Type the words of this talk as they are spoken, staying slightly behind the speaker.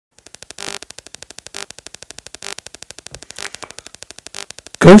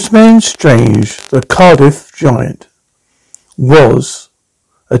Ghostman Strange, the Cardiff Giant, was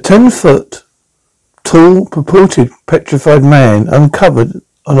a 10-foot tall, purported petrified man uncovered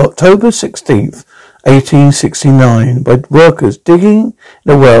on October 16th, 1869 by workers digging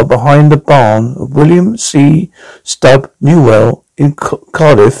in a well behind the barn of William C. Stubb Newell in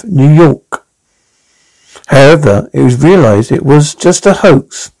Cardiff, New York. However, it was realized it was just a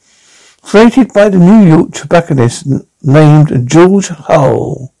hoax created by the New York tobacconist named George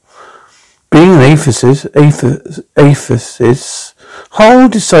Hull. Being an atheist, Hull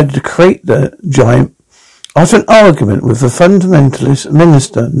decided to create the giant after an argument with a fundamentalist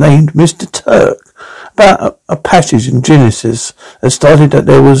minister named Mr. Turk about a passage in Genesis that stated that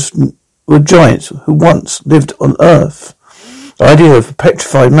there were giants who once lived on Earth. The idea of a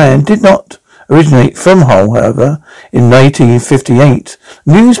petrified man did not originate from Hull, however. In 1958,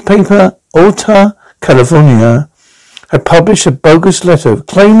 newspaper Alta California had published a bogus letter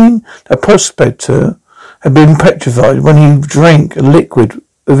claiming that prospector had been petrified when he drank a liquid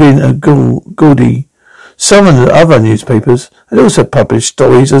within a gourdie. Some of the other newspapers had also published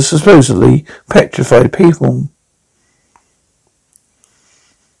stories of supposedly petrified people.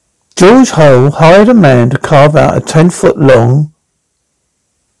 George Hull hired a man to carve out a 10-foot long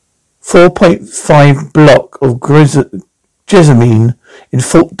 4.5 block of jessamine in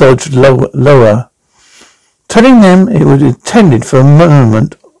Fort Dodge Lower, telling them it was intended for a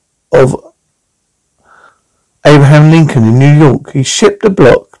monument of Abraham Lincoln in New York. He shipped the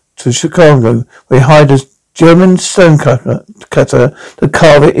block to Chicago, where he hired a German stonecutter to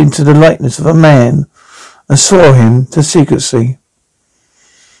carve it into the likeness of a man and swore him to secrecy.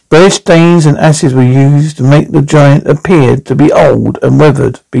 Various stains and acids were used to make the giant appear to be old and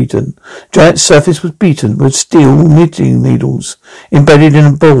beaten. The giant's surface was beaten with steel knitting needles embedded in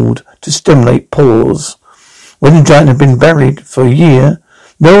a board to stimulate pores. When the giant had been buried for a year,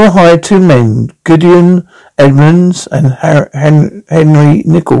 Noah hired two men, Gideon Edmonds and Henry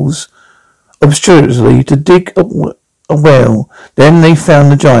Nichols, obscurely to dig a well. Then they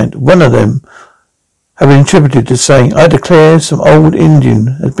found the giant. One of them had been attributed to saying, "I declare some old Indian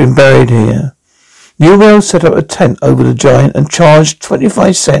has been buried here." Newell set up a tent over the giant and charged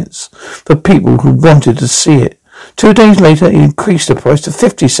 25 cents for people who wanted to see it. 2 days later, he increased the price to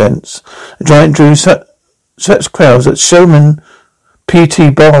 50 cents. The giant drew such crowds that showman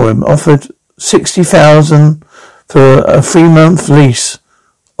P.T. Barnum offered $60,000 for a 3-month lease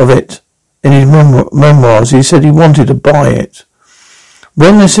of it. In his memoirs, he said he wanted to buy it.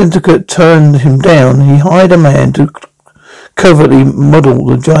 When the syndicate turned him down, he hired a man to covertly model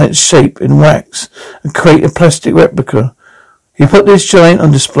the giant's shape in wax and create a plastic replica. He put this giant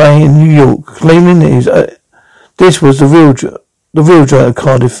on display in New York, claiming that this was the real giant of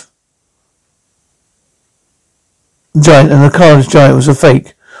Cardiff Giant, and the Cardiff Giant was a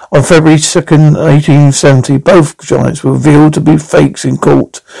fake. On February 2nd, 1870, both giants were revealed to be fakes in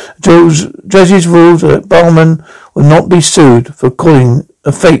court. Judges ruled that Barnum would not be sued for calling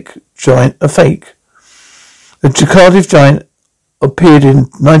a fake giant a fake. The Cardiff Giant appeared in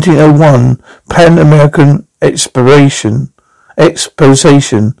 1901 Pan American Exposition,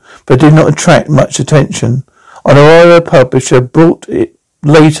 but did not attract much attention. An Ohio publisher brought it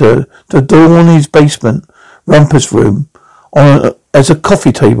later to adorn his basement rumpus room as a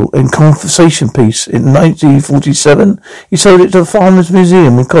coffee table and conversation piece. In 1947, he sold it to the Farmers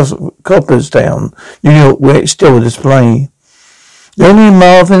Museum in Cooperstown, New York, where it's still on display. The only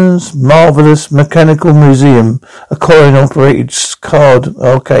Marvelous Mechanical Museum, a coin-operated card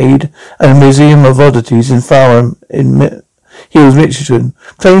arcade, and a museum of oddities in Farnham, in Hills, Michigan,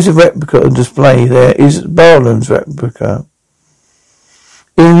 claims a replica on display. There is Barnum's replica.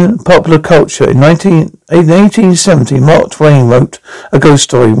 In popular culture, in 1870, Mark Twain wrote a ghost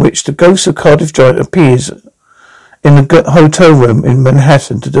story in which the ghost of Cardiff Giant appears in a hotel room in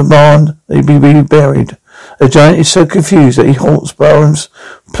Manhattan to demand that he be buried. The giant is so confused that he haunts Barnum's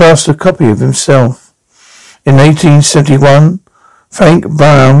plaster copy of himself. In 1871, Frank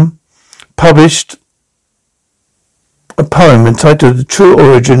Baum published a poem entitled The True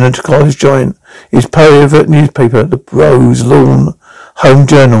Origin of the Cardiff Giant. His private newspaper, the Rose Lawn Home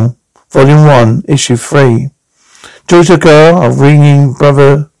Journal, Volume 1, Issue 3. George Agar of Ringing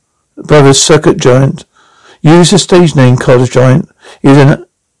Brothers Circuit Giant used the stage name Cardiff Giant. He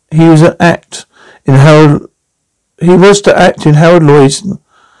was to act in Howard Lloyd's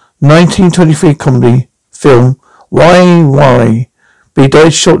 1923 comedy film Why? But he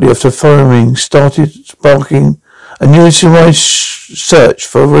died shortly after filming started, sparking a nationwide search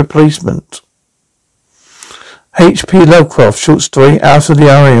for a replacement. H.P. Lovecraft short story Out of the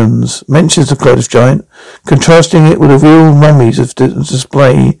Arians mentions the Cardiff Giant, contrasting it with the real mummies of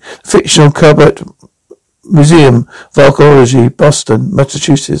display. Fictional Cabot Museum of Archaeology, Boston,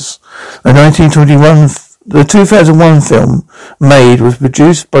 Massachusetts. The 2001 film Made was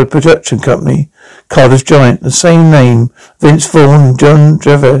produced by production company Cardiff Giant. The same name, Vince Vaughn and John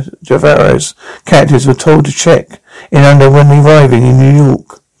Javares characters were told to check in under when arriving in New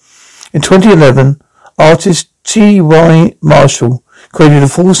York. In 2011, artist T.Y. Marshall created a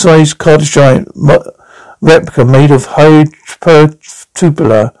full-size Cardiff Giant replica made of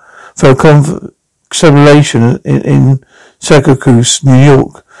tubular for a constellation in Syracuse, New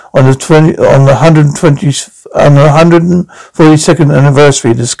York, on the 142nd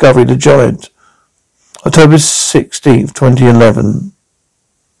anniversary of the discovery of the giant, October 16th, 2011.